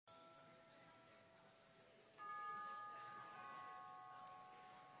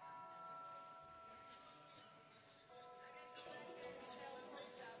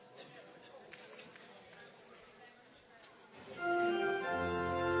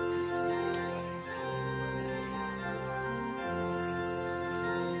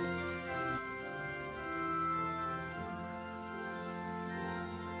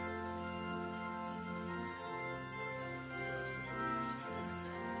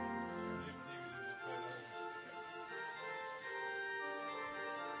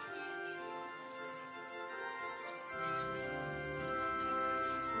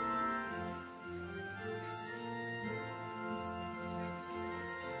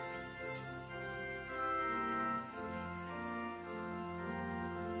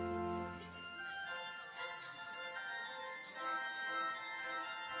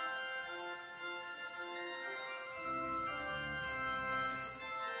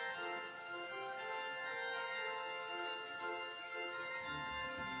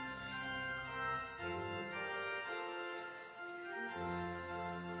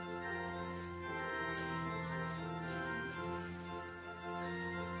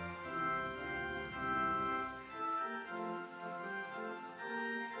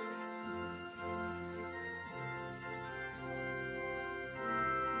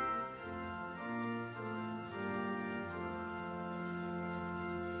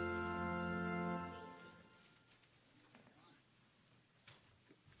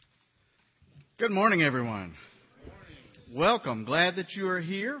Good morning, everyone. Welcome. Glad that you are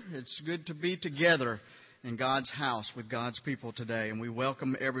here. It's good to be together in God's house with God's people today, and we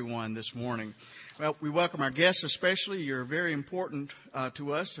welcome everyone this morning. Well, we welcome our guests especially. You're very important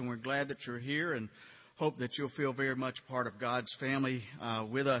to us, and we're glad that you're here and hope that you'll feel very much part of God's family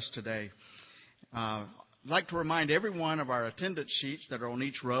with us today. I'd like to remind everyone of our attendance sheets that are on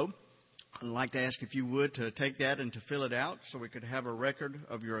each row. I'd like to ask if you would to take that and to fill it out so we could have a record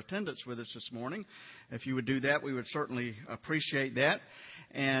of your attendance with us this morning. If you would do that, we would certainly appreciate that.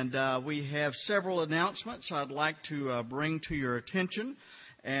 And we have several announcements I'd like to bring to your attention.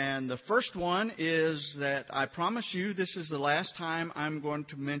 And the first one is that I promise you this is the last time I'm going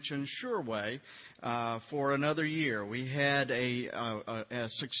to mention Sureway for another year. We had a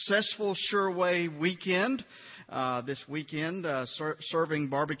successful Sureway weekend this weekend serving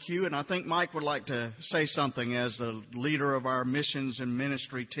barbecue, and I think Mike would like to say something as the leader of our missions and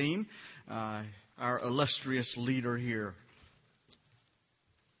ministry team, our illustrious leader here.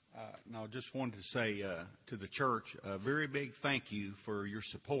 No, just wanted to say to the church a very big thank you for your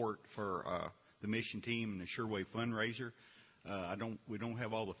support for the mission team and the Sureway fundraiser. We don't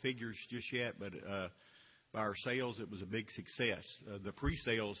have all the figures just yet, but by our sales, it was a big success. The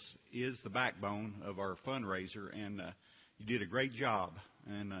pre-sales is the backbone of our fundraiser, and you did a great job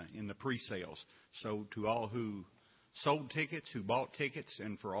in the pre-sales. So to all who sold tickets, who bought tickets,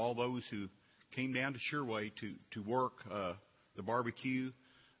 and for all those who came down to Sureway to work the barbecue,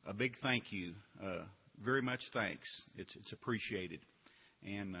 a big thank you. Very much thanks. It's appreciated.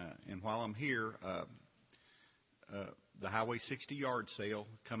 And while I'm here, the Highway 60 yard sale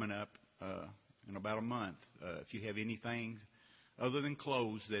coming up in about a month. If you have anything other than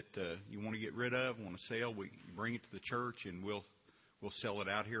clothes that you want to get rid of, want to sell, we bring it to the church and we'll sell it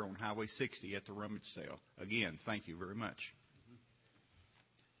out here on Highway 60 at the rummage sale. Again, thank you very much.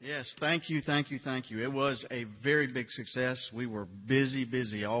 Yes, thank you. It was a very big success. We were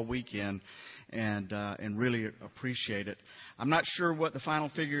busy all weekend, and really appreciate it. I'm not sure what the final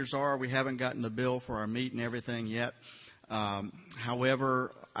figures are. We haven't gotten the bill for our meat and everything yet.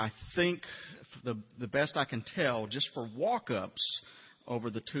 However, I think the best I can tell, just for walk-ups over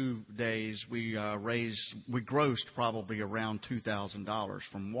the 2 days, we grossed probably around $2,000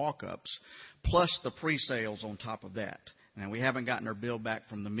 from walk-ups, plus the pre-sales on top of that. And we haven't gotten our bill back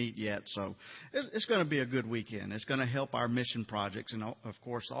from the meat yet, so it's going to be a good weekend. It's going to help our mission projects, and of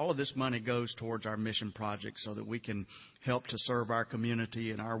course, all of this money goes towards our mission projects so that we can help to serve our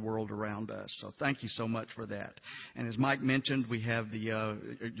community and our world around us. So thank you so much for that. And as Mike mentioned, we have the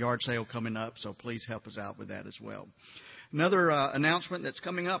yard sale coming up, so please help us out with that as well. Another announcement that's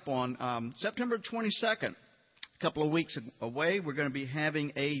coming up on September 22nd. Couple of weeks away, we're going to be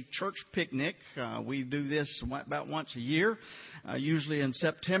having a church picnic. We do this about once a year, usually in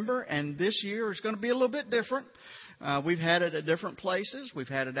September, and this year is going to be a little bit different. We've had it at different places. We've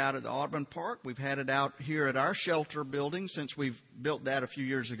had it out at the Audubon Park. We've had it out here at our shelter building since we've built that a few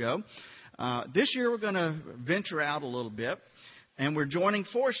years ago. This year we're going to venture out a little bit, and we're joining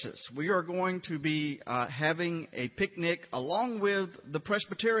forces. We are going to be having a picnic along with the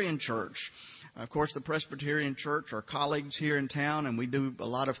Presbyterian Church. Of course, the Presbyterian Church are colleagues here in town, and we do a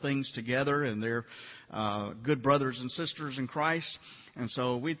lot of things together, and they're good brothers and sisters in Christ. And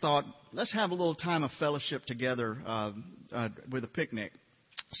so we thought, let's have a little time of fellowship together with a picnic.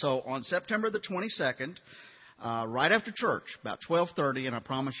 So on September the 22nd, right after church, about 12:30, and I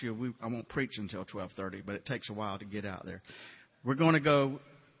promise you I won't preach until 12:30, but it takes a while to get out there. We're going to go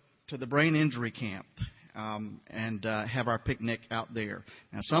to the brain injury camp. And have our picnic out there.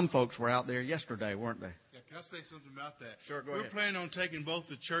 Now, some folks were out there yesterday, weren't they? Yeah, can I say something about that? Sure, go ahead. We're planning on taking both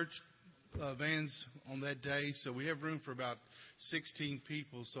the church vans on that day, so we have room for about 16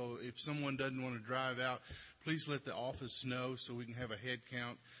 people. So if someone doesn't want to drive out, please let the office know so we can have a head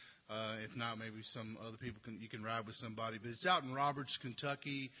count. If not, maybe some other people you can ride with somebody. But it's out in Roberts,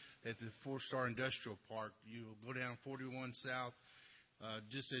 Kentucky, at the 4-Star Industrial Park. You'll go down 41 South,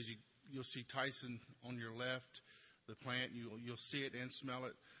 just as you'll see Tyson on your left, the plant. You'll see it and smell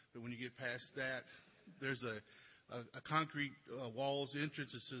it. But when you get past that, there's a concrete walls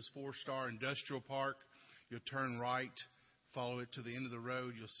entrance that says 4-Star Industrial Park. You'll turn right, follow it to the end of the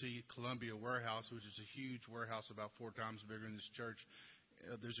road. You'll see Columbia Warehouse, which is a huge warehouse about 4 times bigger than this church.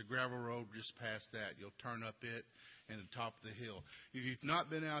 There's a gravel road just past that. You'll turn up it and the top of the hill. If you've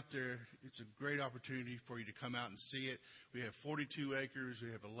not been out there, it's a great opportunity for you to come out and see it. We have 42 acres. We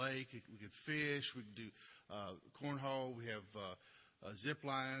have a lake. We can fish. We can do cornhole. We have a zip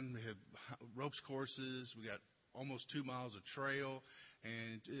line. We have ropes courses. We got almost 2 miles of trail,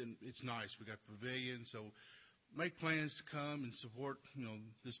 and it's nice. We got pavilion. So make plans to come and support,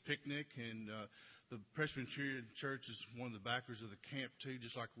 this picnic. And the Presbyterian Church is one of the backers of the camp, too,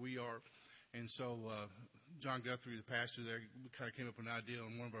 just like we are. And so John Guthrie, the pastor there, we kind of came up with an idea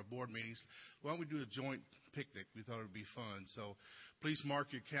on one of our board meetings. Why don't we do a joint picnic? We thought it would be fun. So please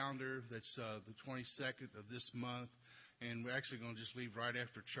mark your calendar. That's the 22nd of this month. And we're actually going to just leave right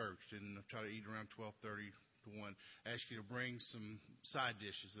after church and try to eat around 12:30 to 1. Ask you to bring some side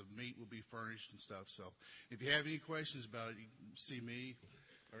dishes. The meat will be furnished and stuff. So if you have any questions about it, you can see me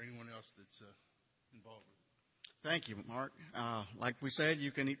or anyone else that's involved with it. Thank you, Mark. Like we said,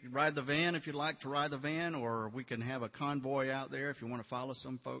 you can ride the van if you'd like to ride the van, or we can have a convoy out there if you want to follow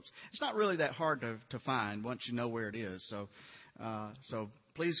some folks. It's not really that hard to find once you know where it is. So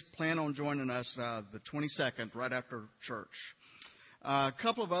please plan on joining us the 22nd right after church. A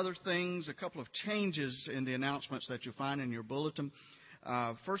couple of other things, a couple of changes in the announcements that you'll find in your bulletin.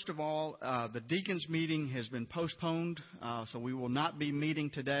 First of all, the deacons meeting has been postponed, so we will not be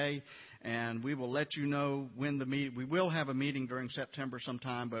meeting today, and we will let you know when the meeting. We will have a meeting during September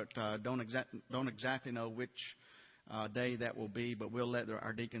sometime, but don't exactly know which day that will be. But we'll let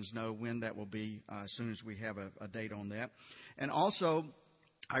our deacons know when that will be as soon as we have a date on that. And also,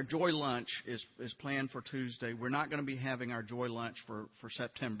 our Joy Lunch is planned for Tuesday. We're not going to be having our Joy Lunch for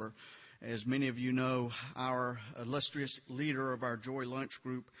September. As many of you know, our illustrious leader of our Joy Lunch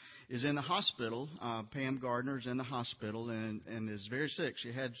group is in the hospital. Pam Gardner is in the hospital and is very sick.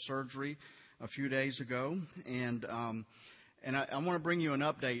 She had surgery a few days ago. And I want to bring you an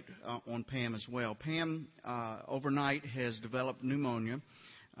update on Pam as well. Pam, overnight, has developed pneumonia.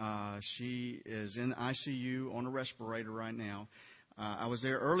 She is in ICU on a respirator right now. I was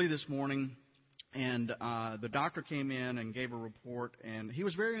there early this morning. And the doctor came in and gave a report, and he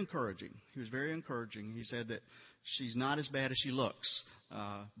was very encouraging. He said that she's not as bad as she looks.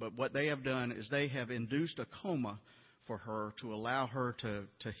 But what they have done is they have induced a coma for her to allow her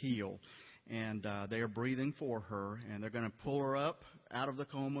to heal. And they are breathing for her, and they're going to pull her up out of the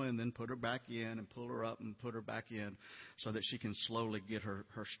coma and then put her back in and pull her up and put her back in so that she can slowly get her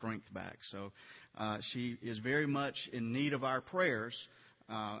strength back. So she is very much in need of our prayers.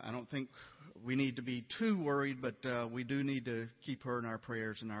 I don't think we need to be too worried, but we do need to keep her in our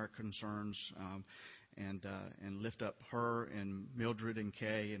prayers and our concerns, and lift up her and Mildred and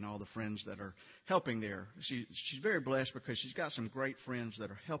Kay and all the friends that are helping there. She's very blessed because she's got some great friends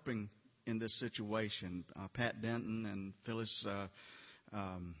that are helping in this situation. Pat Denton and Phyllis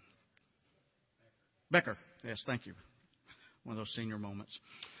Becker. Yes, thank you. One of those senior moments.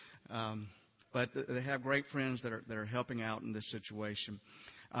 But they have great friends that are helping out in this situation.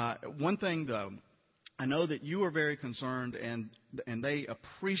 One thing, though, I know that you are very concerned, and they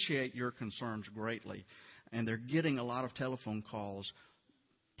appreciate your concerns greatly, and they're getting a lot of telephone calls.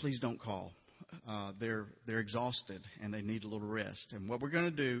 Please don't call. They're exhausted, and they need a little rest. And what we're going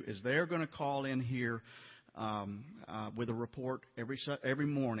to do is they're going to call in here with a report every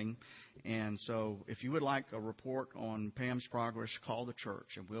morning. And so if you would like a report on Pam's progress, call the church,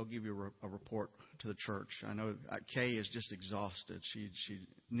 and we'll give you a report to the church. I know Kay is just exhausted. She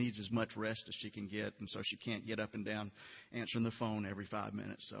needs as much rest as she can get, and so she can't get up and down answering the phone every 5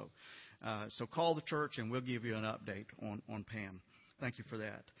 minutes. So call the church, and we'll give you an update on Pam. Thank you for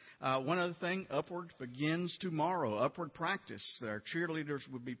that. One other thing, Upward begins tomorrow. Upward practice. Our cheerleaders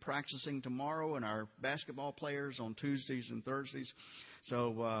will be practicing tomorrow, and our basketball players on Tuesdays and Thursdays.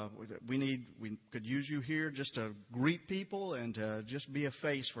 So we could use you here just to greet people and to just be a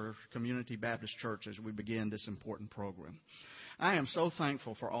face for Community Baptist Church as we begin this important program. I am so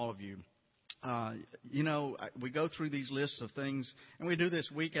thankful for all of you. We go through these lists of things, and we do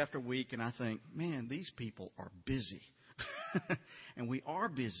this week after week, and I think, man, these people are busy. And we are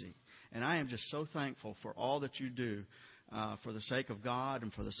busy. And I am just so thankful for all that you do for the sake of God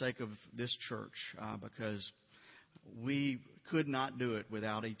and for the sake of this church, because we could not do it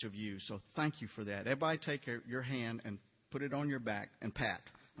without each of you. So thank you for that. Everybody take your hand and put it on your back and pat,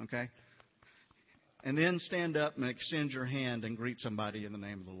 okay? And then stand up and extend your hand and greet somebody in the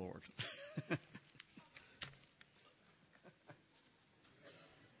name of the Lord.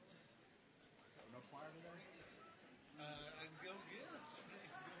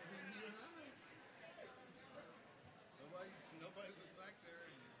 Nobody was back there.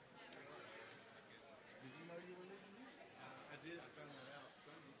 Did you know you were leaving? I did. I found that out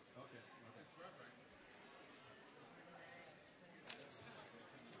Sunday. Okay. It's prayer practice.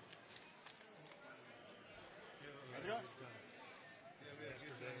 How's it going? Yeah, we had a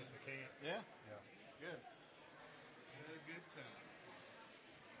good time. At the camp. Yeah? Yeah. Good. We had a good time.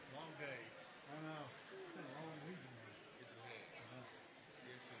 Long day. I know. It's been a long week. Yes, it has.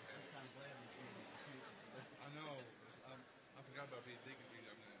 Yes, it has. I'm kind of glad that you I know. they could read.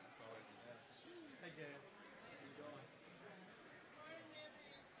 I mean, that's all I can say. Hey, Gail. How's it going?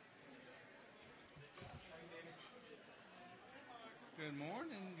 Good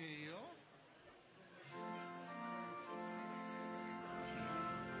morning, Gail.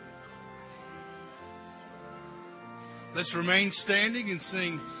 Let's remain standing and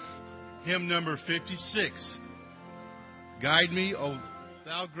sing hymn number 56. Guide me, O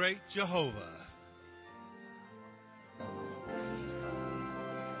thou great Jehovah.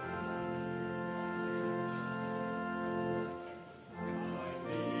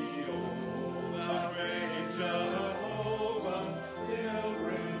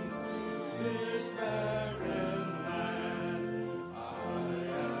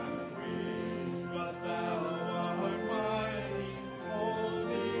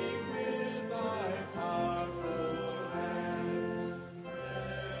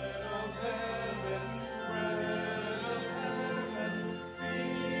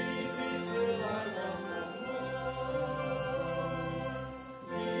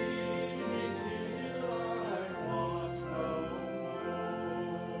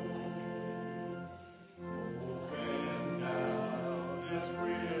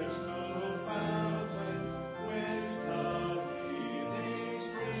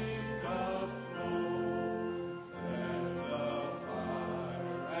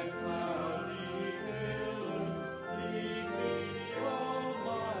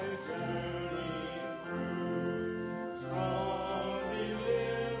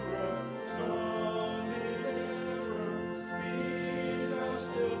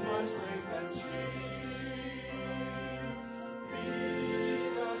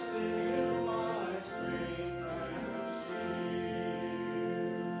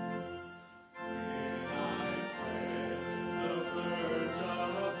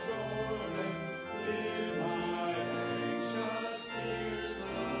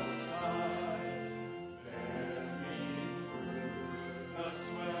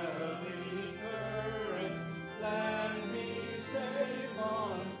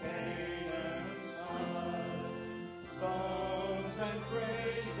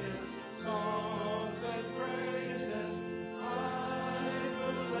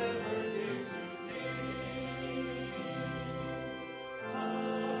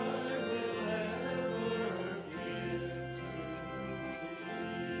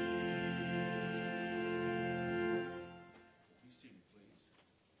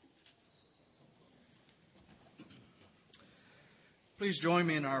 Please join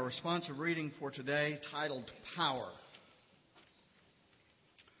me in our responsive reading for today titled Power.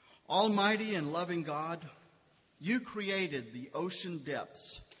 Almighty and loving God, you created the ocean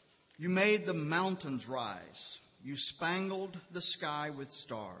depths. You made the mountains rise. You spangled the sky with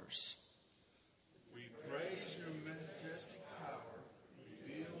stars. We praise your majestic power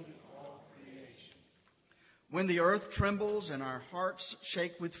revealed in all creation. When the earth trembles and our hearts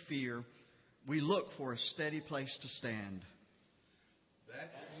shake with fear, we look for a steady place to stand.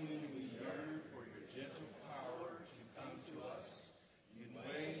 That's when we yearn for your gentle power to come to us in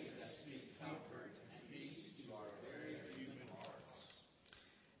ways that speak comfort and peace to our very human hearts.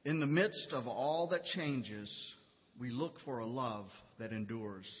 In the midst of all that changes, we look for a love that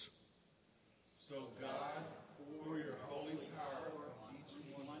endures. So, God, pour your holy power on each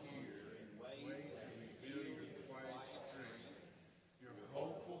one here in ways that reveal your quiet strength, your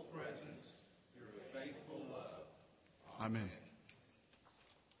hopeful presence, your faithful love. Amen.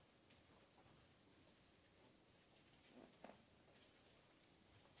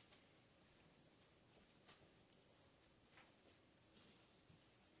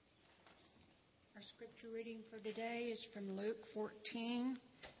 Our scripture reading for today is from Luke 14,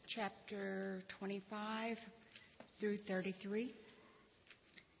 chapter 25 through 33.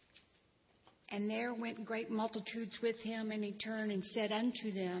 And there went great multitudes with him, and he turned and said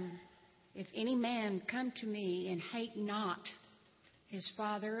unto them, If any man come to me and hate not his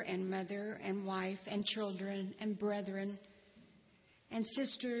father and mother and wife and children and brethren and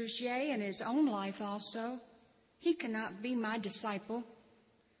sisters, yea, and his own life also, he cannot be my disciple.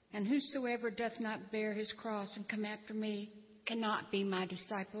 And whosoever doth not bear his cross and come after me cannot be my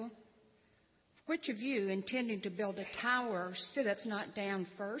disciple. Which of you, intending to build a tower, sitteth not down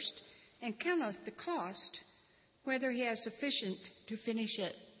first, and counteth the cost, whether he has sufficient to finish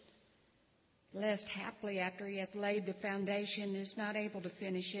it? Lest haply after he hath laid the foundation, is not able to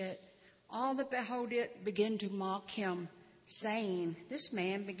finish it, all that behold it begin to mock him, saying, This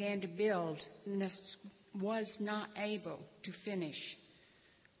man began to build, and was not able to finish.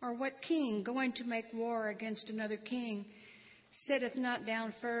 Or what king, going to make war against another king, sitteth not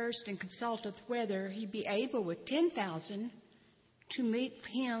down first and consulteth whether he be able with 10,000 to meet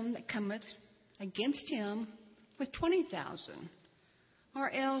him that cometh against him with 20,000. Or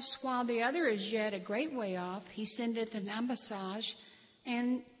else, while the other is yet a great way off, he sendeth an ambassage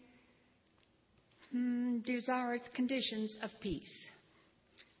and desireth conditions of peace.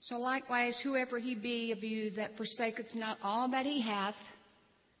 So likewise, whoever he be of you that forsaketh not all that he hath,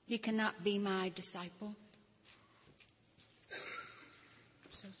 he cannot be my disciple.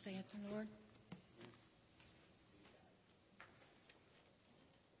 So saith the Lord.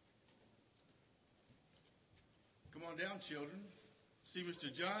 Come on down, children. See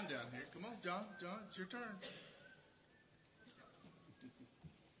Mr. John down here. Come on, John. John, it's your turn.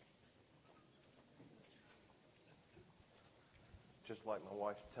 Just like my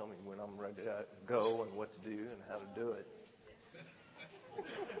wife tell me when I'm ready to go and what to do and how to do it.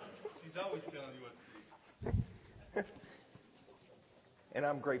 She's always telling you what to do. And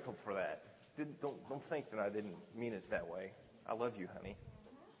I'm grateful for that. Don't think that I didn't mean it that way. I love you, honey.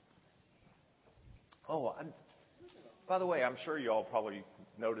 Oh, by the way, I'm sure you all probably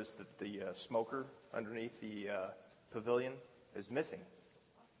noticed that the smoker underneath the pavilion is missing.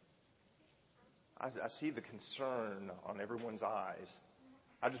 I see the concern on everyone's eyes.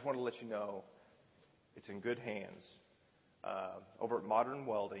 I just want to let you know it's in good hands. Over at Modern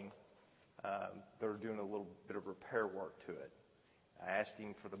Welding, they're doing a little bit of repair work to it. I asked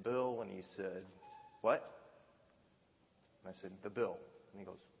him for the bill, and he said, "What?" And I said, "The bill." And he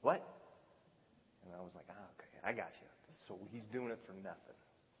goes, "What?" And I was like, okay, I got you. So he's doing it for nothing.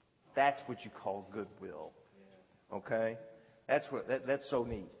 That's what you call goodwill. Okay? That's so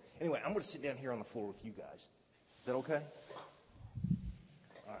neat. Anyway, I'm going to sit down here on the floor with you guys. Is that okay?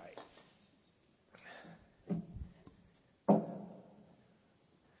 All right.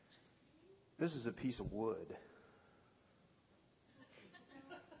 This is a piece of wood.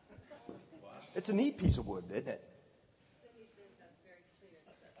 It's a neat piece of wood, isn't it?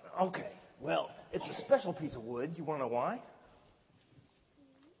 Okay. Well, it's a special piece of wood. You want to know why?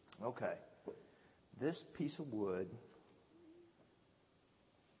 Okay. This piece of wood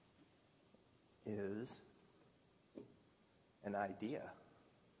is an idea.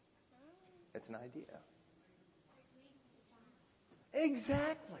 It's an idea.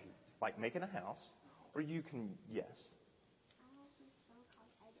 Exactly. Like making a house. Or you can, yes.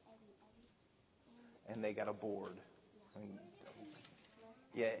 And they got a board.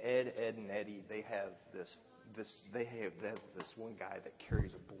 Yeah, Ed, and Eddie, they have this one guy that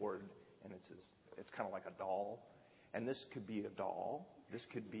carries a board, and it's kind of like a doll. And this could be a doll. This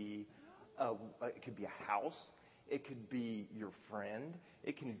could be it could be a house. It could be your friend.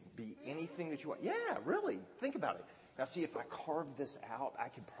 It can be anything that you want. Yeah, really. Think about it. Now, see, if I carve this out, I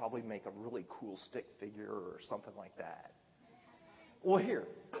could probably make a really cool stick figure or something like that. Well, here,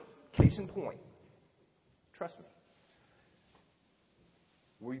 case in point. Trust me.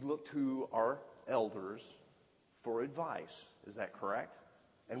 We look to our elders for advice. Is that correct?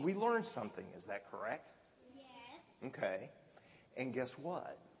 And we learn something. Is that correct? Yes. Okay. And guess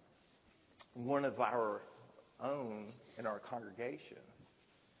what? One of our own in our congregation,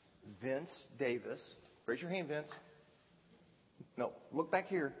 Vince Davis. Raise your hand, Vince. No, look back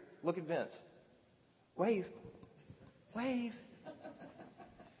here. Look at Vince. Wave. Wave.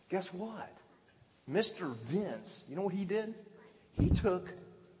 Guess what? Mr. Vince, you know what he did? He took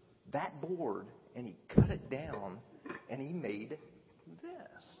that board and he cut it down and he made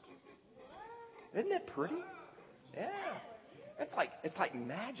this. Isn't it pretty? Yeah. It's like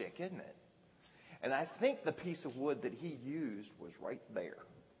magic, isn't it? And I think the piece of wood that he used was right there.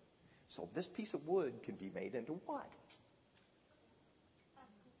 So this piece of wood can be made into what? A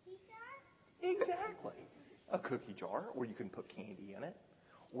cookie jar? Exactly. A cookie jar, or you can put candy in it.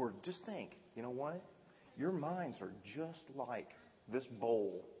 Or just think, you know what? Your minds are just like this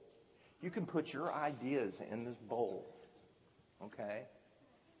bowl. You can put your ideas in this bowl. Okay?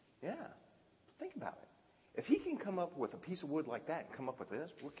 Yeah. Think about it. If he can come up with a piece of wood like that and come up with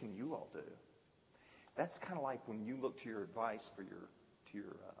this, what can you all do? That's kind of like when you look to your advice for your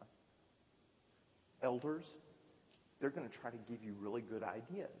elders. They're going to try to give you really good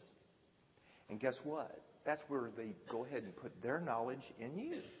ideas. And guess what? That's where they go ahead and put their knowledge in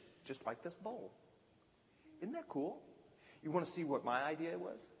you, just like this bowl. Isn't that cool? You want to see what my idea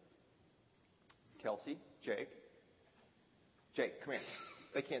was? Kelsey, Jake, come here.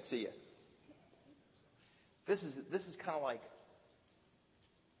 They can't see you. This is kind of like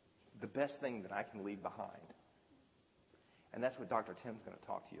the best thing that I can leave behind. And that's what Dr. Tim's going to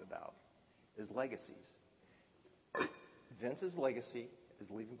talk to you about, is legacies. Vince's legacy is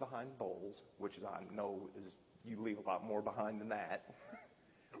leaving behind bowls, which I know is you leave a lot more behind than that.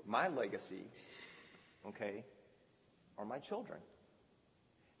 My legacy, okay, are my children.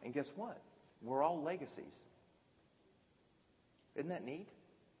 And guess what? We're all legacies. Isn't that neat?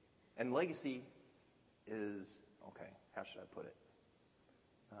 And legacy is, okay, how should I put it?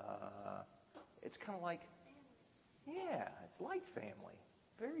 It's kind of like, yeah, it's like family.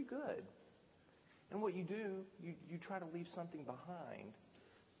 Very good. And what you do, you try to leave something behind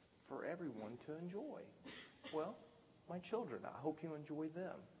for everyone to enjoy. Well, my children, I hope you enjoy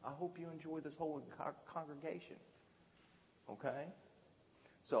them. I hope you enjoy this whole congregation. Okay?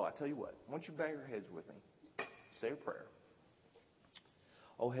 So I tell you what, once you bow your heads with me, say a prayer.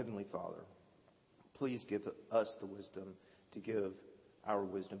 Oh, Heavenly Father, please give us the wisdom to give our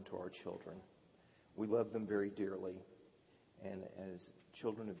wisdom to our children. We love them very dearly. And as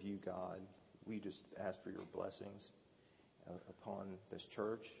children of you, God, we just ask for your blessings upon this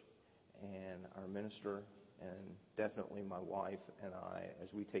church and our minister and definitely my wife and I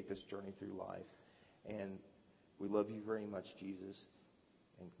as we take this journey through life. And we love you very much, Jesus.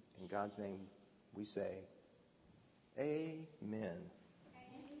 And in God's name we say, Amen. Amen.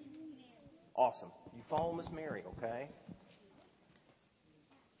 Awesome. You follow Miss Mary, okay?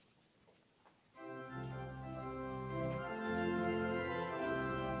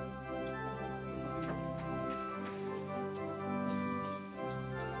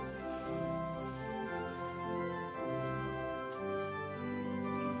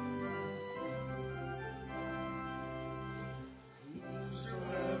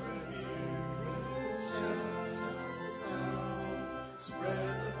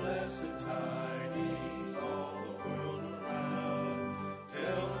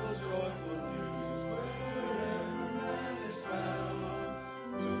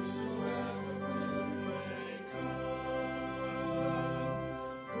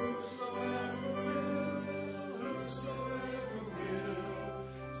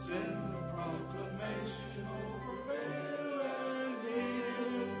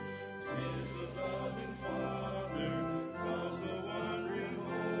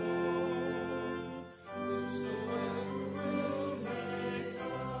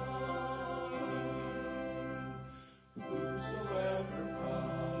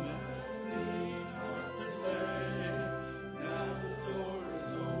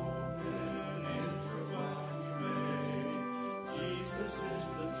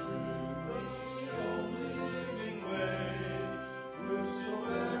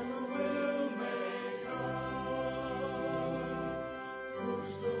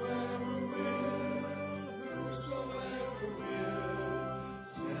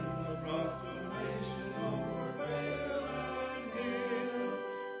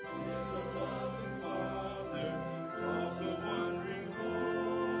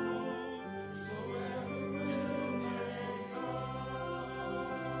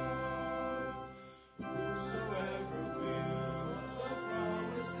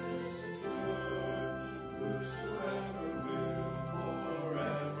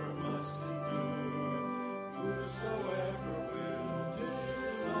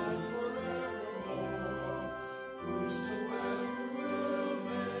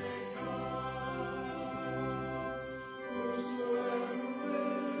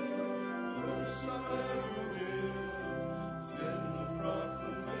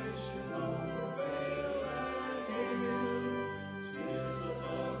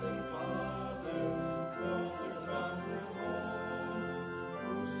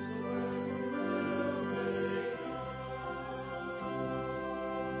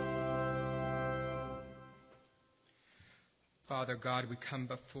 Father God, we come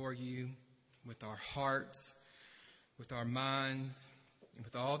before you with our hearts, with our minds, and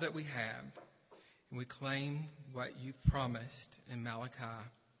with all that we have. And we claim what you've promised in Malachi.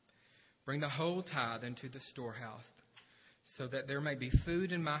 Bring the whole tithe into the storehouse, so that there may be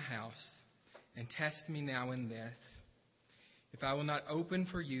food in my house. And test me now in this, if I will not open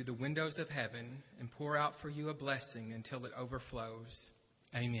for you the windows of heaven and pour out for you a blessing until it overflows.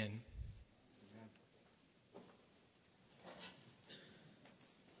 Amen.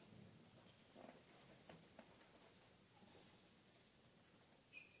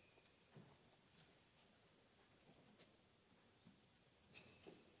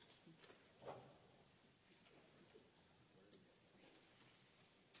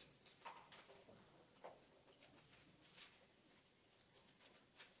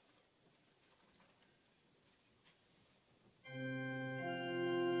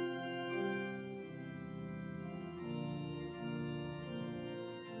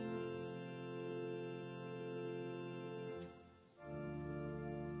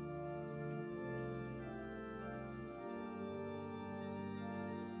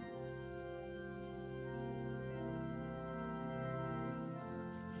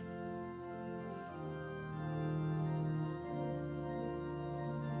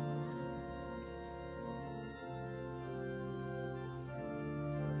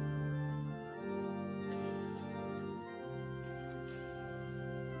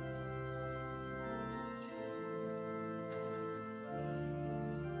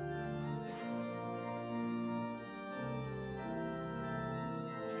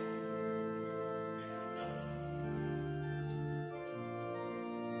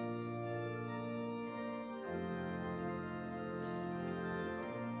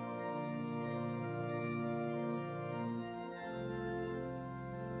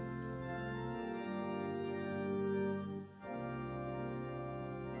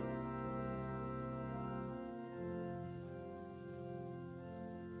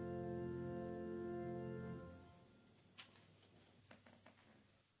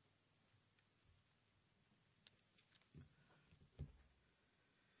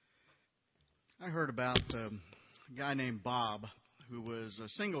 I heard about a guy named Bob who was a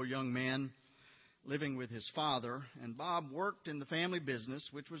single young man living with his father. And Bob worked in the family business,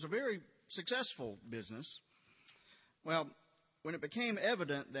 which was a very successful business. Well, when it became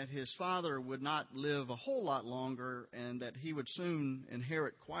evident that his father would not live a whole lot longer and that he would soon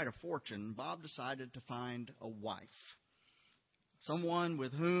inherit quite a fortune, Bob decided to find a wife, someone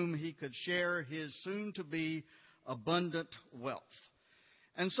with whom he could share his soon-to-be abundant wealth.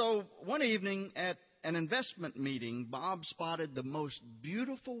 And so one evening at an investment meeting, Bob spotted the most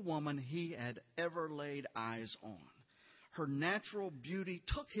beautiful woman he had ever laid eyes on. Her natural beauty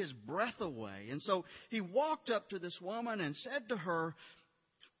took his breath away. And so he walked up to this woman and said to her,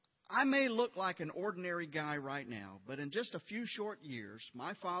 "I may look like an ordinary guy right now, but in just a few short years,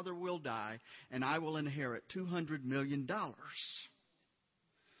 my father will die and I will inherit $200 million.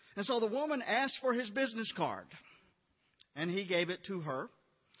 And so the woman asked for his business card, and he gave it to her.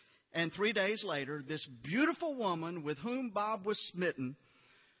 And 3 days later, this beautiful woman with whom Bob was smitten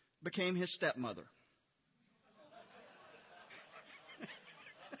became his stepmother.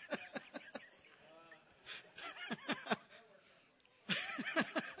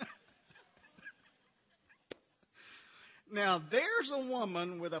 Now, there's a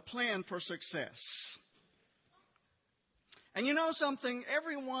woman with a plan for success. And you know something?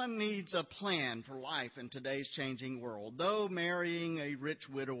 Everyone needs a plan for life in today's changing world, though marrying a rich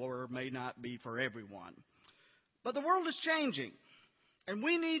widower may not be for everyone. But the world is changing, and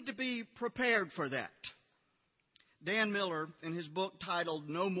we need to be prepared for that. Dan Miller, in his book titled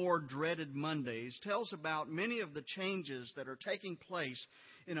No More Dreaded Mondays, tells about many of the changes that are taking place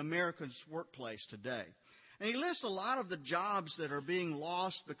in America's workplace today. And he lists a lot of the jobs that are being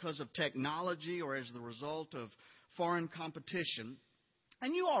lost because of technology or as the result of foreign competition.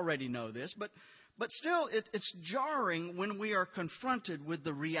 And you already know this, but still it's jarring when we are confronted with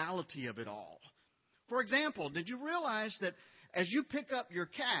the reality of it all. For example, did you realize that as you pick up your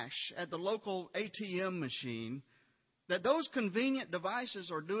cash at the local ATM machine, that those convenient devices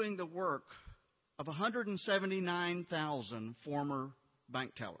are doing the work of 179,000 former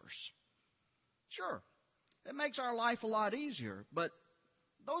bank tellers? Sure, it makes our life a lot easier, but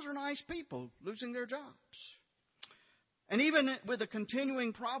those are nice people losing their jobs. And even with the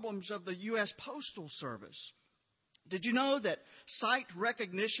continuing problems of the U.S. Postal Service, did you know that sight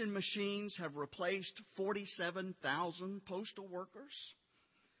recognition machines have replaced 47,000 postal workers?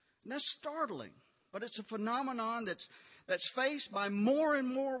 And that's startling, but it's a phenomenon that's faced by more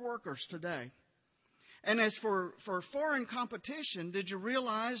and more workers today. And as for foreign competition, did you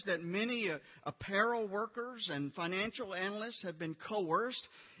realize that many apparel workers and financial analysts have been coerced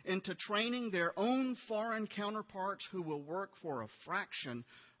into training their own foreign counterparts who will work for a fraction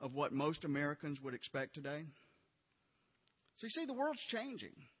of what most Americans would expect today? So you see, the world's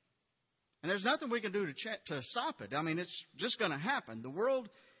changing. And there's nothing we can do to stop it. I mean, it's just going to happen. The world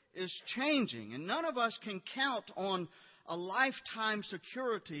is changing, and none of us can count on a lifetime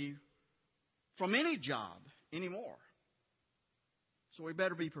security from any job anymore. So we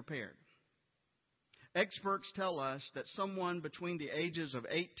better be prepared. Experts tell us that someone between the ages of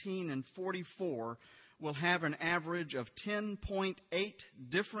 18 and 44 will have an average of 10.8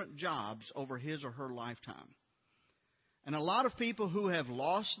 different jobs over his or her lifetime. And a lot of people who have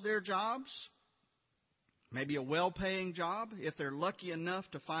lost their jobs, maybe a well-paying job, if they're lucky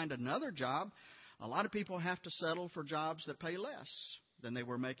enough to find another job, a lot of people have to settle for jobs that pay less than they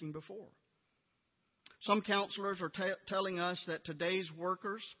were making before. Some counselors are telling us that today's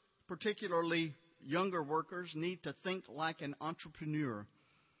workers, particularly younger workers, need to think like an entrepreneur.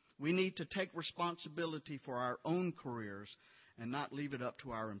 We need to take responsibility for our own careers and not leave it up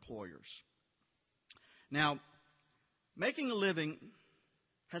to our employers. Now, making a living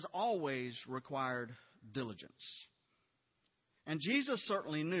has always required diligence. And Jesus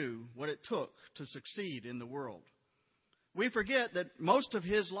certainly knew what it took to succeed in the world. We forget that most of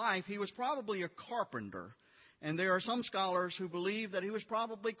his life he was probably a carpenter. And there are some scholars who believe that he was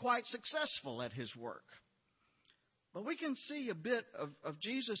probably quite successful at his work. But we can see a bit of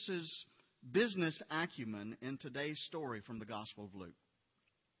Jesus' business acumen in today's story from the Gospel of Luke.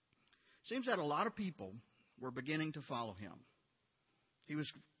 It seems that a lot of people were beginning to follow him. He was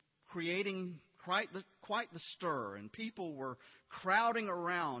creating quite the stir, and people were crowding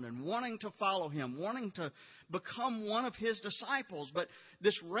around and wanting to follow him, wanting to become one of his disciples. But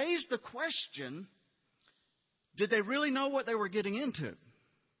this raised the question, did they really know what they were getting into?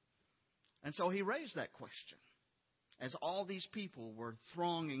 And so he raised that question as all these people were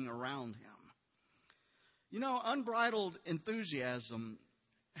thronging around him. You know, unbridled enthusiasm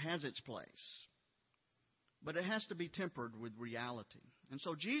has its place. but it has to be tempered with reality. And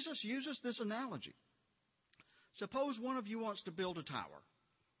so Jesus uses this analogy. Suppose one of you wants to build a tower.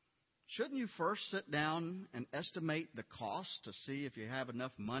 Shouldn't you first sit down and estimate the cost to see if you have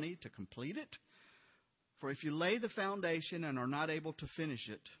enough money to complete it? For if you lay the foundation and are not able to finish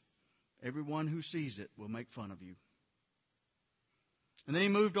it, everyone who sees it will make fun of you. And then he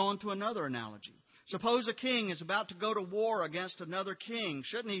moved on to another analogy. Suppose a king is about to go to war against another king.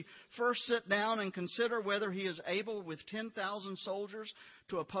 Shouldn't he first sit down and consider whether he is able with 10,000 soldiers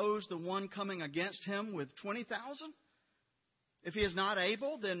to oppose the one coming against him with 20,000? If he is not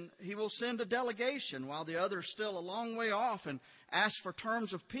able, then he will send a delegation while the other is still a long way off and ask for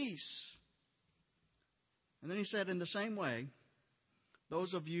terms of peace. And then he said, in the same way,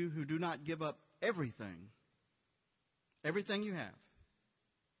 those of you who do not give up everything you have,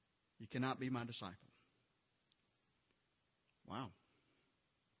 you cannot be my disciple. Wow.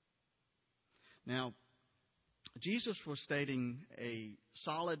 Now, Jesus was stating a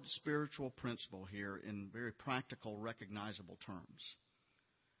solid spiritual principle here in very practical, recognizable terms.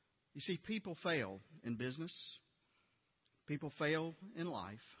 You see, people fail in business. People fail in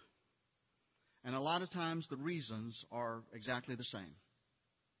life. And a lot of times the reasons are exactly the same.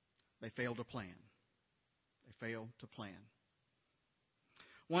 They fail to plan. They fail to plan.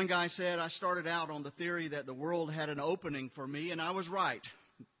 One guy said, I started out on the theory that the world had an opening for me, and I was right.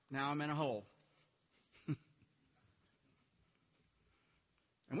 Now I'm in a hole.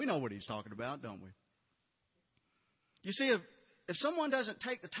 And we know what he's talking about, don't we? You see, if someone doesn't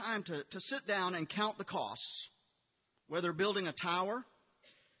take the time to sit down and count the costs, whether building a tower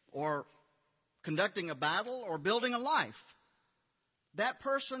or conducting a battle or building a life, that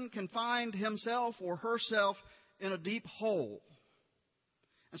person can find himself or herself in a deep hole.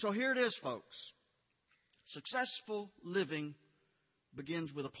 And so here it is, folks. Successful living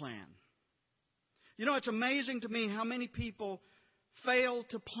begins with a plan. You know, it's amazing to me how many people fail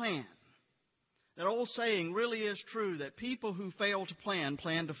to plan. That old saying really is true, that people who fail to plan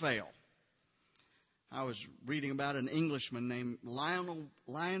to fail. I was reading about an Englishman named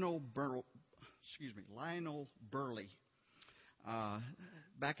Lionel Burley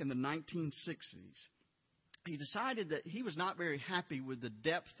back in the 1960s. He decided that he was not very happy with the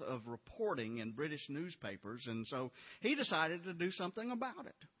depth of reporting in British newspapers, and so he decided to do something about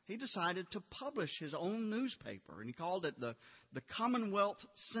it. He decided to publish his own newspaper, and he called it the Commonwealth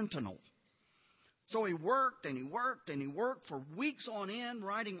Sentinel. So he worked and he worked and he worked for weeks on end,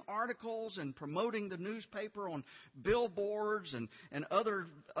 writing articles and promoting the newspaper on billboards and other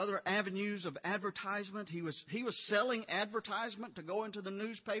avenues of advertisement. He was selling advertisement to go into the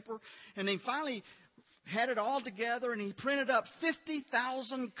newspaper, and he finally had it all together, and he printed up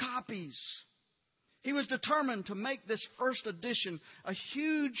 50,000 copies. He was determined to make this first edition a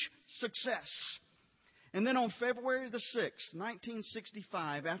huge success. And then on February the 6th,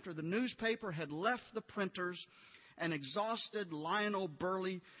 1965, after the newspaper had left the printers, an exhausted Lionel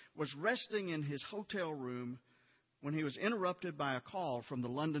Burley was resting in his hotel room when he was interrupted by a call from the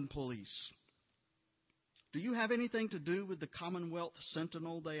London police. Do you have anything to do with the Commonwealth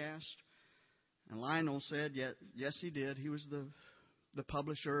Sentinel, they asked. And Lionel said, yes, he did. He was the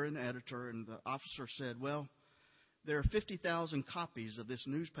publisher and editor. And the officer said, well, there are 50,000 copies of this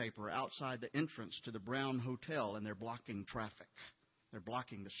newspaper outside the entrance to the Brown Hotel, and they're blocking traffic. They're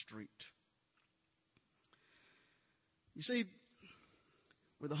blocking the street. You see,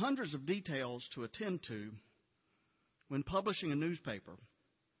 with the hundreds of details to attend to when publishing a newspaper,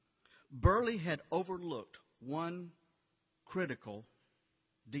 Burley had overlooked one critical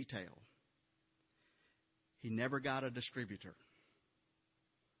detail. He never got a distributor.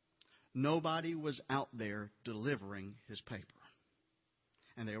 Nobody was out there delivering his paper.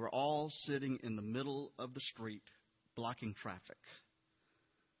 And they were all sitting in the middle of the street, blocking traffic.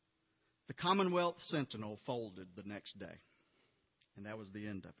 The Commonwealth Sentinel folded the next day. And that was the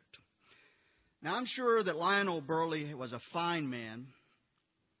end of it. Now, I'm sure that Lionel Burley was a fine man.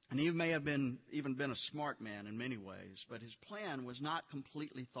 And he may have even been a smart man in many ways. But his plan was not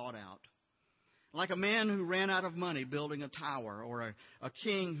completely thought out. Like a man who ran out of money building a tower, or a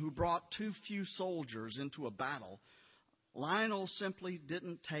king who brought too few soldiers into a battle, Lionel simply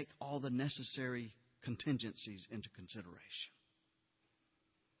didn't take all the necessary contingencies into consideration.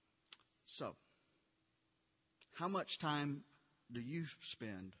 So, how much time do you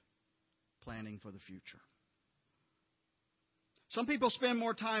spend planning for the future? Some people spend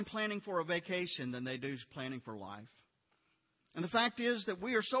more time planning for a vacation than they do planning for life. And the fact is that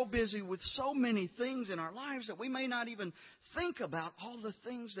we are so busy with so many things in our lives that we may not even think about all the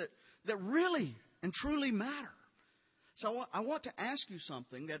things that really and truly matter. So I want to ask you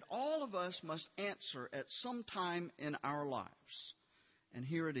something that all of us must answer at some time in our lives. And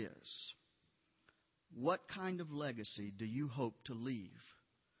here it is. What kind of legacy do you hope to leave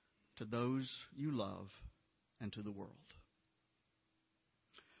to those you love and to the world?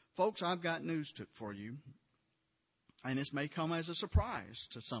 Folks, I've got news for you. And this may come as a surprise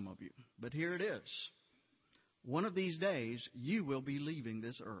to some of you. But here it is. One of these days, you will be leaving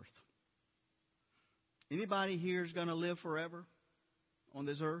this earth. Anybody here is going to live forever on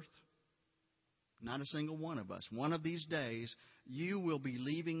this earth? Not a single one of us. One of these days, you will be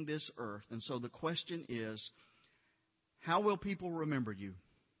leaving this earth. And so the question is, how will people remember you?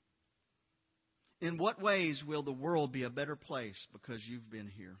 In what ways will the world be a better place because you've been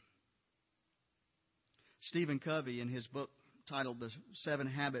here? Stephen Covey, in his book titled The 7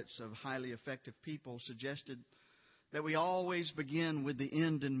 Habits of Highly Effective People, suggested that we always begin with the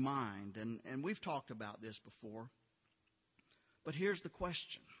end in mind. And we've talked about this before. But here's the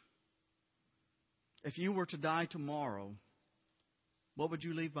question. If you were to die tomorrow, what would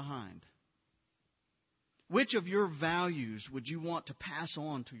you leave behind? Which of your values would you want to pass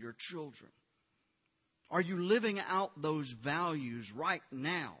on to your children? Are you living out those values right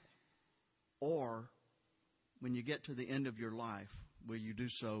now? Or when you get to the end of your life, will you do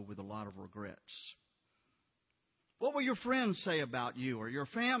so with a lot of regrets? What will your friends say about you or your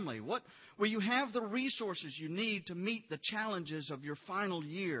family? Will you have the resources you need to meet the challenges of your final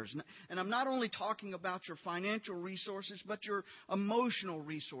years? And I'm not only talking about your financial resources, but your emotional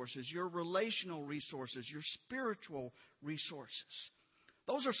resources, your relational resources, your spiritual resources.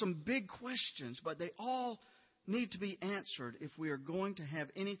 Those are some big questions, but they all need to be answered if we are going to have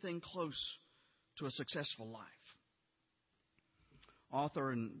anything close to a successful life. Author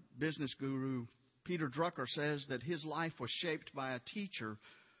and business guru Peter Drucker says that his life was shaped by a teacher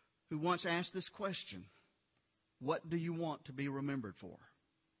who once asked this question: what do you want to be remembered for?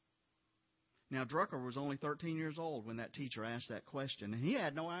 Now, Drucker was only 13 years old when that teacher asked that question, and he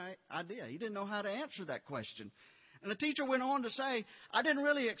had no idea. He didn't know how to answer that question. And the teacher went on to say, I didn't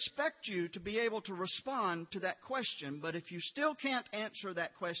really expect you to be able to respond to that question, but if you still can't answer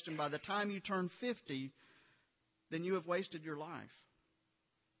that question by the time you turn 50, then you have wasted your life.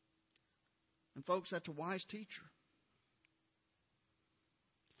 And folks, that's a wise teacher.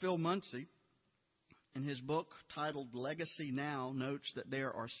 Phil Muncy, in his book titled Legacy Now, notes that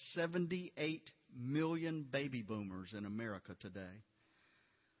there are 78 million baby boomers in America today.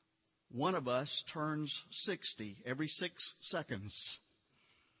 One of us turns 60 every 6 seconds.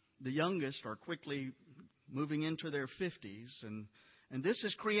 The youngest are quickly moving into their 50s, and this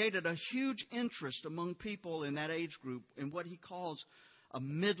has created a huge interest among people in that age group in what he calls a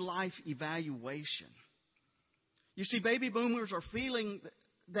midlife evaluation. You see, baby boomers are feeling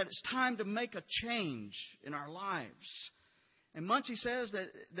that it's time to make a change in our lives. And Muncy says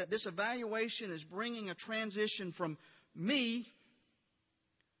that this evaluation is bringing a transition from me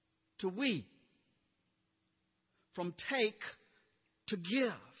to we, from take to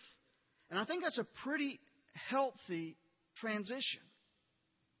give. And I think that's a pretty healthy transition.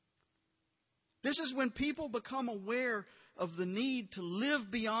 This is when people become aware of the need to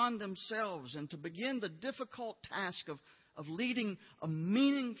live beyond themselves and to begin the difficult task of leading a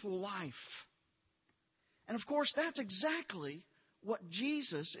meaningful life. And of course, that's exactly what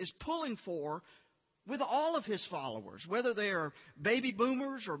Jesus is pulling for with all of his followers, whether they are baby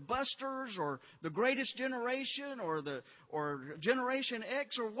boomers or busters or the greatest generation or Generation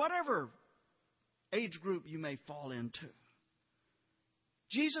X or whatever age group you may fall into.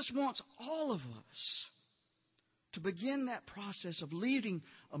 Jesus wants all of us to begin that process of leading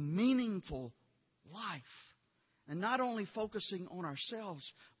a meaningful life and not only focusing on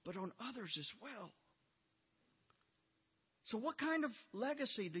ourselves, but on others as well. So what kind of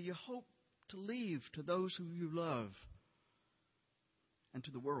legacy do you hope to leave to those who you love and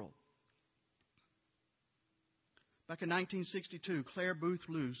to the world? Back in 1962, Claire Booth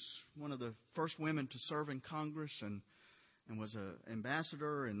Luce, one of the first women to serve in Congress and was an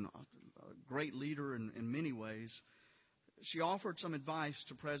ambassador and a great leader in many ways, she offered some advice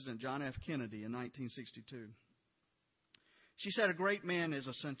to President John F. Kennedy in 1962. She said, a great man is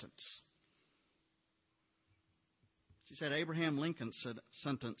a sentence. She said Abraham Lincoln's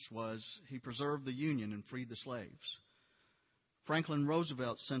sentence was, he preserved the Union and freed the slaves. Franklin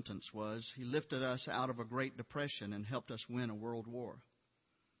Roosevelt's sentence was, he lifted us out of a Great Depression and helped us win a world war.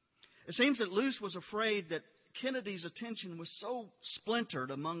 It seems that Luce was afraid that Kennedy's attention was so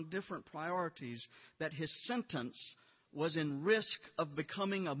splintered among different priorities that his sentence was in risk of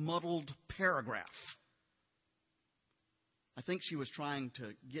becoming a muddled paragraph. I think she was trying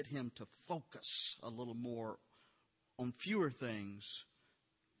to get him to focus a little more on fewer things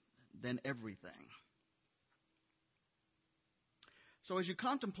than everything. So as you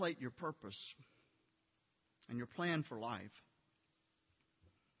contemplate your purpose and your plan for life,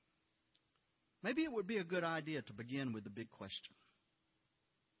 maybe it would be a good idea to begin with the big question.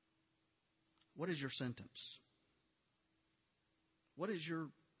 What is your sentence? What is your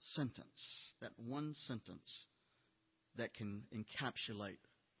sentence? That one sentence that can encapsulate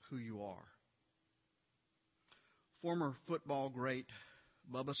who you are. Former football great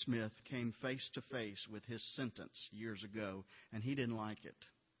Bubba Smith came face to face with his sentence years ago, and he didn't like it.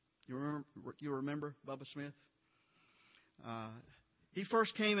 You remember Bubba Smith? He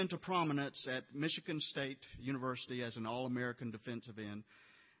first came into prominence at Michigan State University as an All-American defensive end.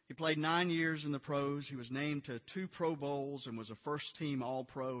 He played 9 years in the pros. He was named to 2 Pro Bowls and was a first-team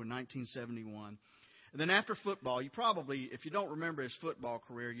All-Pro in 1971. And then after football, if you don't remember his football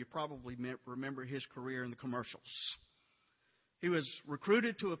career, you probably remember his career in the commercials. He was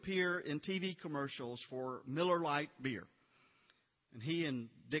recruited to appear in TV commercials for Miller Lite beer. And he and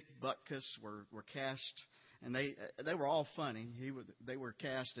Dick Butkus were cast, and they were all funny. They were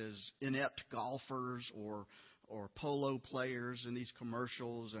cast as inept golfers or polo players in these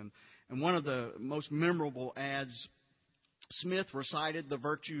commercials. And one of the most memorable ads, Smith recited the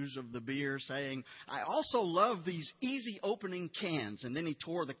virtues of the beer, saying, "I also love these easy opening cans." And then he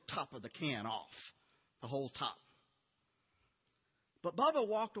tore the top of the can off, the whole top. But Bubba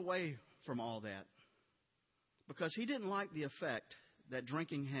walked away from all that because he didn't like the effect that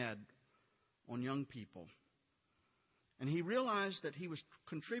drinking had on young people. And he realized that he was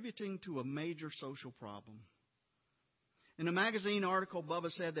contributing to a major social problem. In a magazine article,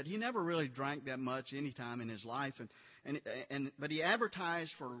 Bubba said that he never really drank that much any time in his life, but he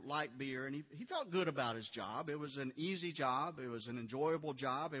advertised for light beer, and he felt good about his job. It was an easy job. It was an enjoyable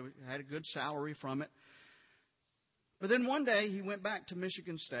job. It had a good salary from it. But then one day he went back to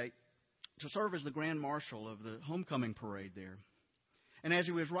Michigan State to serve as the Grand Marshal of the homecoming parade there. And as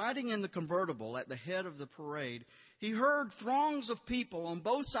he was riding in the convertible at the head of the parade, he heard throngs of people on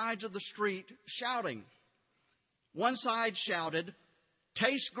both sides of the street shouting. One side shouted,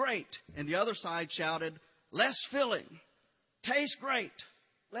 "Tastes great," and the other side shouted, "Less filling. Tastes great.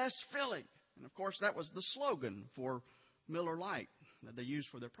 Less filling." And of course, that was the slogan for Miller Lite that they used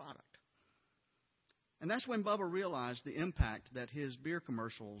for their product. And that's when Bubba realized the impact that his beer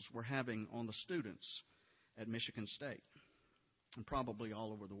commercials were having on the students at Michigan State, and probably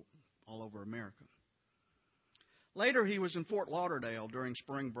all over America. Later, he was in Fort Lauderdale during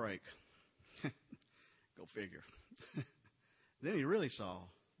spring break. Go figure. Then he really saw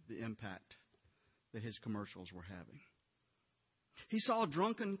the impact that his commercials were having. He saw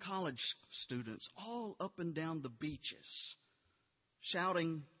drunken college students all up and down the beaches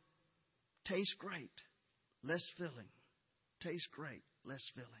shouting, "Tastes great, less filling. Tastes great, less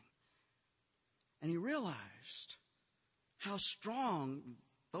filling." And he realized how strong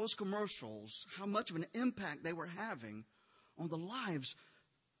those commercials, how much of an impact they were having on the lives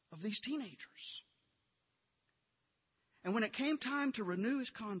of these teenagers. And when it came time to renew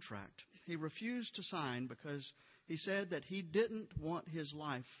his contract, he refused to sign because he said that he didn't want his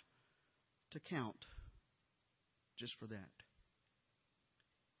life to count just for that.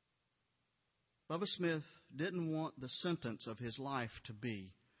 Bubba Smith didn't want the sentence of his life to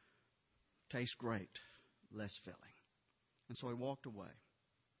be, "Tastes great, less filling." And so he walked away.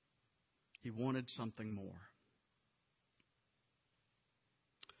 He wanted something more.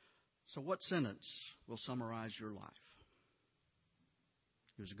 So what sentence will summarize your life?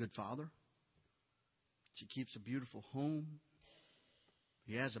 He was a good father. She keeps a beautiful home.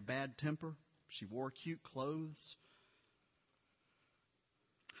 He has a bad temper. She wore cute clothes.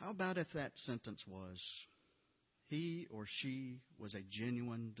 How about if that sentence was, he or she was a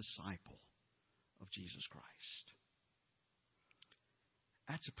genuine disciple of Jesus Christ?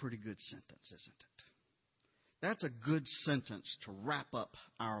 That's a pretty good sentence, isn't it? That's a good sentence to wrap up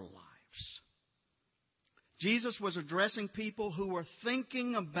our lives. Jesus was addressing people who were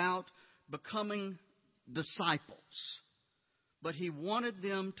thinking about becoming disciples, but he wanted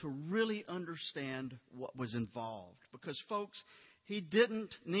them to really understand what was involved. Because, folks, he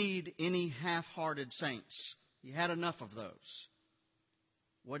didn't need any half-hearted saints. He had enough of those.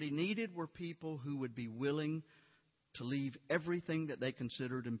 What he needed were people who would be willing to leave everything that they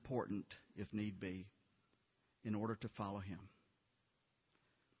considered important, if need be, in order to follow him.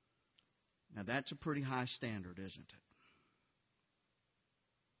 Now, that's a pretty high standard, isn't it?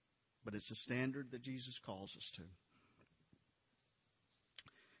 But it's a standard that Jesus calls us to.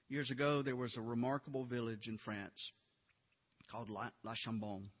 Years ago, there was a remarkable village in France called La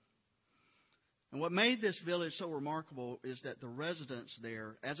Chambon. And what made this village so remarkable is that the residents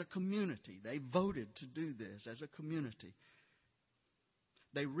there, as a community, they voted to do this as a community.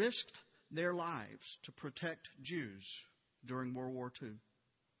 They risked their lives to protect Jews during World War II.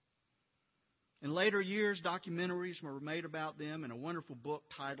 In later years, documentaries were made about them, and a wonderful book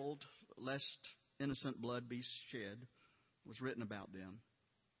titled "Lest Innocent Blood Be Shed" was written about them.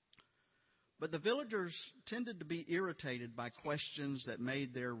 But the villagers tended to be irritated by questions that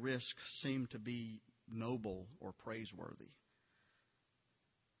made their risk seem to be noble or praiseworthy.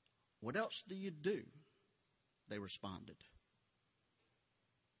 "What else do you do?" they responded.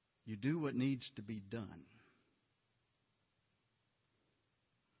 "You do what needs to be done."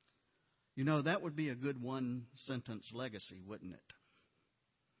 You know, that would be a good one-sentence legacy, wouldn't it?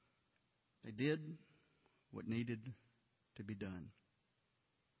 They did what needed to be done.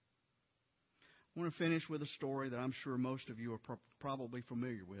 I want to finish with a story that I'm sure most of you are probably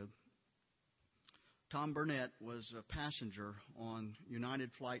familiar with. Tom Burnett was a passenger on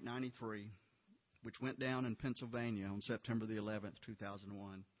United Flight 93, which went down in Pennsylvania on September the 11th,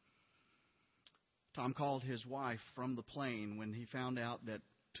 2001. Tom called his wife from the plane when he found out that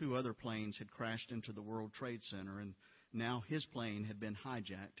 2 other planes had crashed into the World Trade Center, and now his plane had been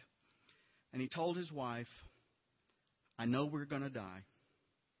hijacked. And he told his wife, "I know we're going to die,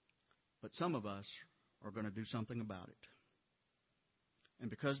 but some of us are going to do something about it." And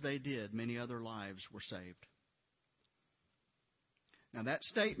because they did, many other lives were saved. Now that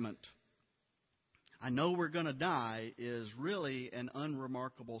statement, "I know we're going to die," is really an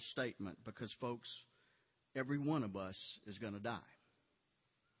unremarkable statement because, folks, every one of us is going to die.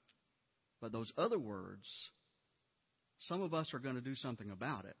 But those other words, "some of us are going to do something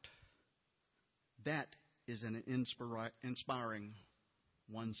about it," that is an inspiring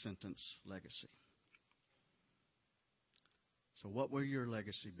one-sentence legacy. So what will your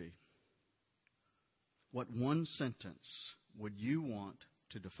legacy be? What one sentence would you want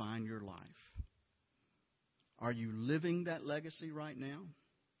to define your life? Are you living that legacy right now?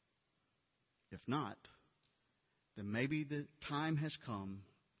 If not, then maybe the time has come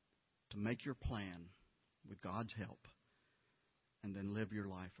to make your plan with God's help and then live your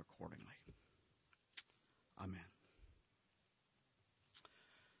life accordingly. Amen.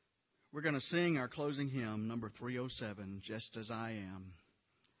 We're going to sing our closing hymn, number 307, "Just As I Am."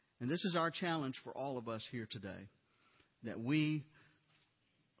 And this is our challenge for all of us here today, that we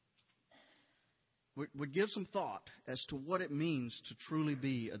would give some thought as to what it means to truly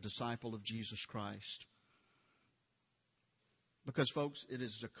be a disciple of Jesus Christ. Because, folks, it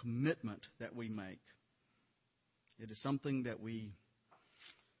is a commitment that we make. It is something that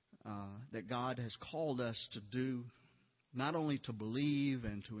that God has called us to do, not only to believe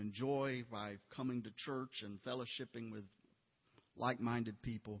and to enjoy by coming to church and fellowshipping with like-minded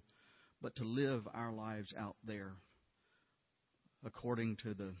people, but to live our lives out there according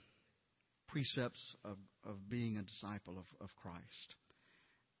to the precepts of being a disciple of Christ.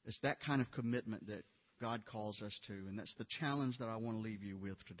 It's that kind of commitment that God calls us to, and that's the challenge that I want to leave you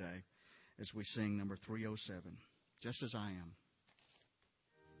with today as we sing number 307, "Just As I Am."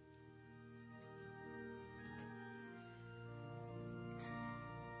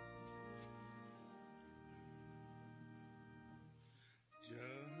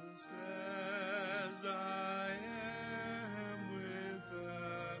 Just as I am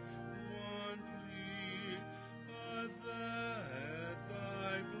without one plea, but that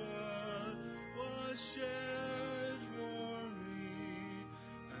thy blood was shed for me,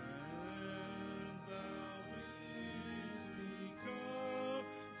 and thou bidst me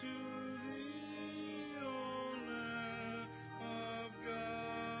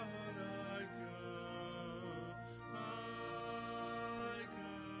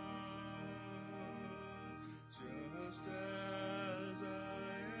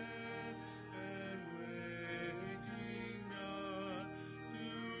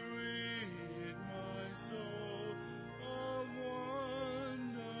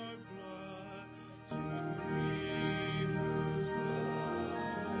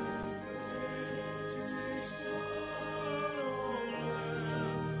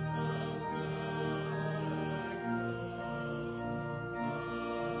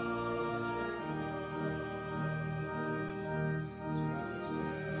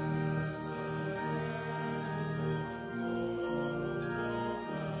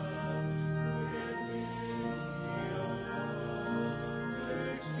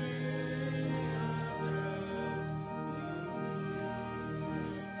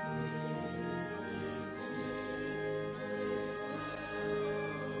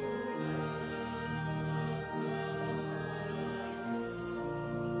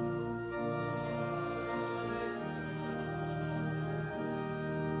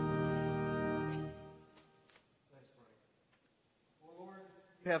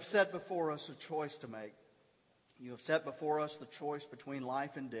You have set before us a choice to make. You have set before us the choice between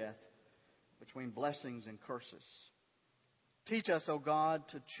life and death, between blessings and curses. Teach us, O God,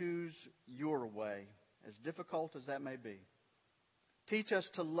 to choose your way, as difficult as that may be. Teach us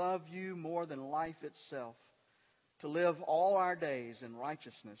to love you more than life itself, to live all our days in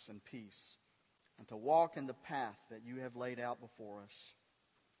righteousness and peace, and to walk in the path that you have laid out before us.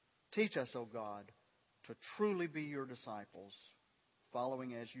 Teach us, O God, to truly be your disciples,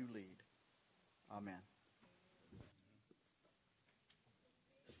 following as you lead. Amen.